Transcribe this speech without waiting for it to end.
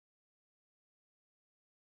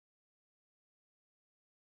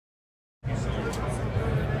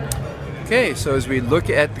Okay, so as we look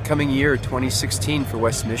at the coming year, 2016 for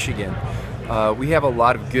West Michigan, we have a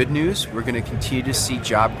lot of good news. We're going to continue to see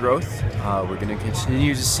job growth. We're going to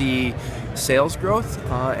continue to see sales growth,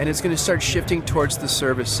 and it's going to start shifting towards the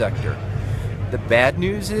service sector. The bad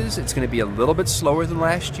news is it's going to be a little bit slower than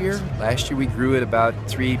last year. Last year we grew at about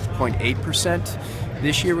 3.8%.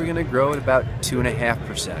 This year we're going to grow at about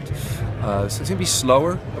 2.5%. So it's going to be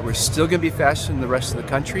slower, but we're still going to be faster than the rest of the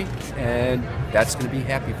country, and that's going to be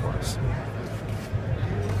happy for us.